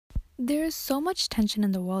There is so much tension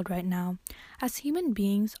in the world right now. As human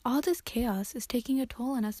beings, all this chaos is taking a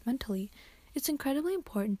toll on us mentally. It's incredibly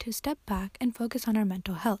important to step back and focus on our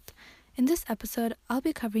mental health. In this episode, I'll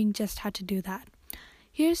be covering just how to do that.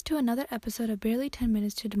 Here's to another episode of Barely 10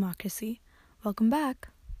 Minutes to Democracy. Welcome back.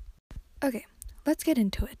 Okay, let's get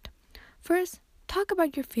into it. First, talk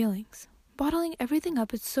about your feelings. Bottling everything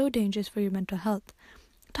up is so dangerous for your mental health.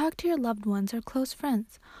 Talk to your loved ones or close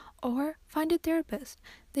friends, or find a therapist.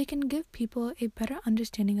 They can give people a better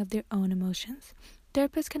understanding of their own emotions.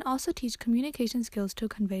 Therapists can also teach communication skills to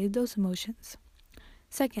convey those emotions.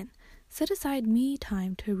 Second, set aside me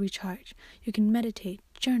time to recharge. You can meditate,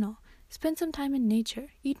 journal, spend some time in nature,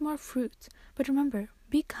 eat more fruits, but remember,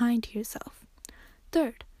 be kind to yourself.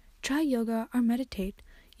 Third, try yoga or meditate.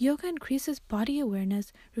 Yoga increases body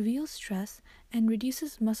awareness, reveals stress, and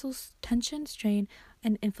reduces muscle tension, strain,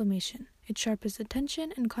 and inflammation. It sharpens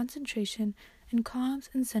attention and concentration and calms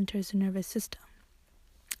and centers the nervous system.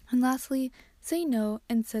 And lastly, say no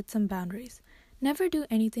and set some boundaries. Never do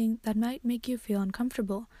anything that might make you feel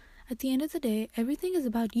uncomfortable. At the end of the day, everything is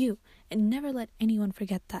about you, and never let anyone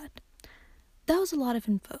forget that. That was a lot of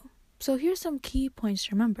info, so here's some key points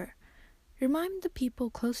to remember. Remind the people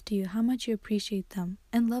close to you how much you appreciate them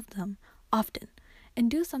and love them often, and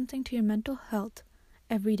do something to your mental health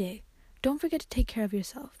every day. Don't forget to take care of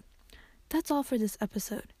yourself. That's all for this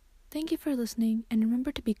episode. Thank you for listening, and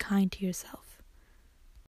remember to be kind to yourself.